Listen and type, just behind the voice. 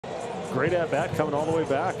Great at bat coming all the way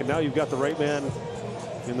back, and now you've got the right man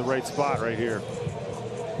in the right spot right here.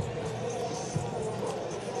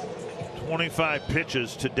 25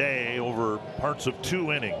 pitches today over parts of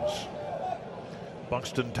 2 innings.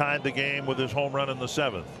 Buxton tied the game with his home run in the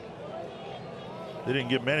 7th. They didn't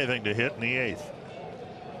give him anything to hit in the 8th.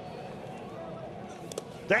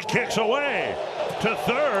 That kicks away to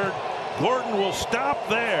third. Gordon will stop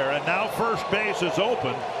there, and now first base is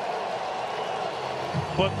open.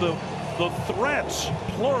 But the threats,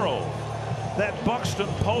 plural, that Buxton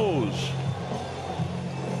posed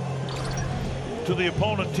to the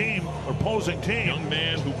opponent team, opposing team. Young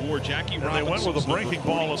man who wore Jackie and they went with a breaking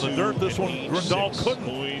ball in the dirt. This one, Grandal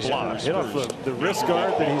couldn't block. Hit off the wrist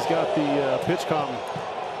guard that he's got the pitch com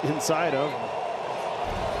inside of.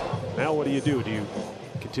 Now what do? Do you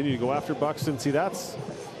continue to go after Buxton? See, that's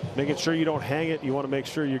making sure you don't hang it. You want to make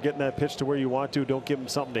sure you're getting that pitch to where you want to. Don't give him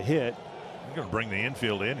something to hit. You're going to bring the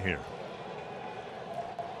infield in here.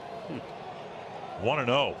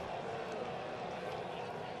 1-0.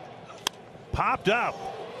 Popped up.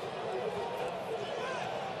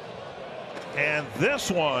 And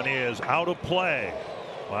this one is out of play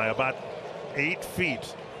by about 8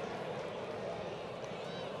 feet.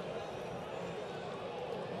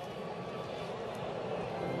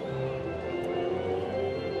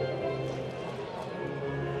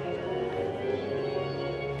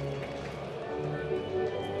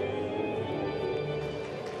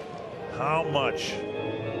 How much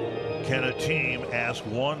can a team ask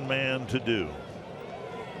one man to do?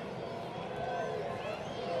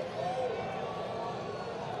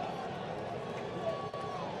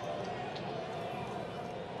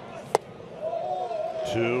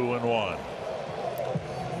 Two and one.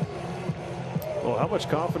 Well, how much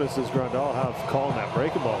confidence does Grandal have calling that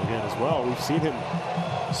breaking ball again as well? We've seen him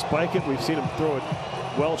spike it. We've seen him throw it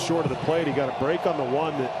well short of the plate. He got a break on the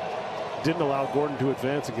one that didn't allow Gordon to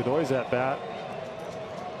advance and Godoy's at bat.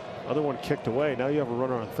 Other one kicked away. Now you have a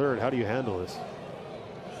runner on third. How do you handle this?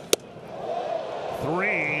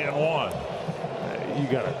 3-1. You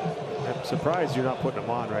got it. I'm surprised you're not putting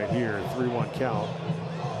him on right here. 3-1 count.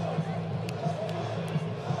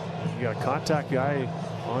 You got a contact guy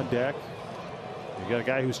on deck. You got a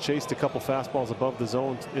guy who's chased a couple fastballs above the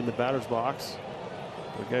zone in the batter's box.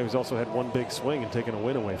 A guy who's also had one big swing and taken a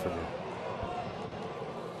win away from you.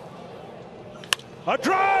 A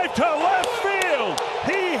drive to left field.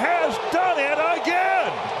 He has done it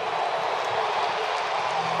again.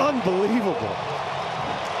 Unbelievable.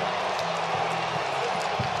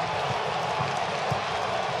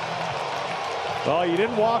 Well, you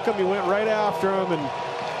didn't walk him. You went right after him, and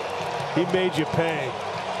he made you pay.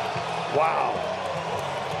 Wow.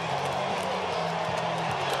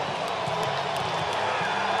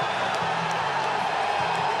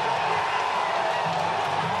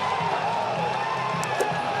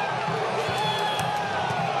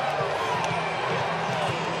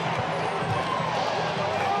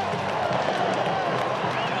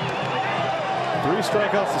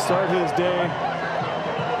 Strikeouts to start his day,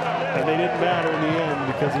 and they didn't matter in the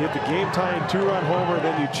end because he hit the game-tying 2-run homer.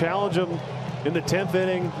 Then you challenge him in the 10th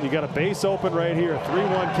inning. You got a base open right here,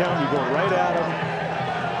 3-1 count. You go right at him,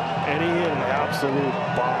 and he hit an absolute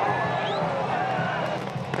bomb.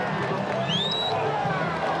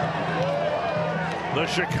 The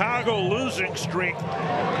Chicago losing streak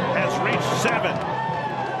has reached 7.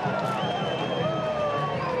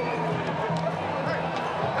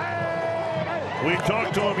 We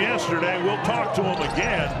talked to him yesterday. We'll talk to him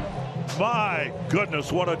again. My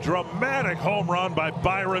goodness, what a dramatic home run by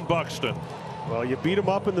Byron Buxton. Well, you beat him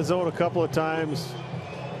up in the zone a couple of times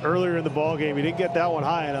earlier in the ball game. He didn't get that one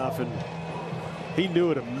high enough, and he knew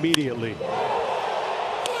it immediately.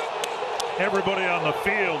 Everybody on the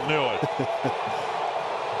field knew it.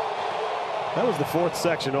 That was the 4th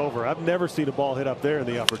section over. I've never seen a ball hit up there in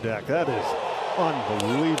the upper deck. That is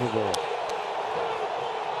unbelievable.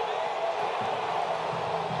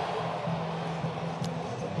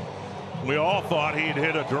 We all thought he'd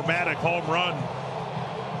hit a dramatic home run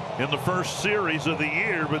in the first series of the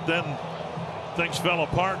year, but then things fell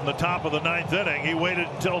apart in the top of the 9th inning. He waited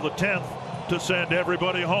until the 10th to send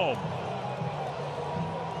everybody home.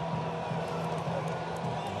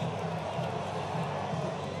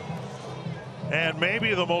 And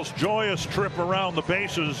maybe the most joyous trip around the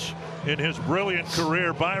bases in his brilliant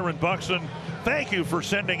career, Byron Buxton. Thank you for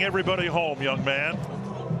sending everybody home, young man.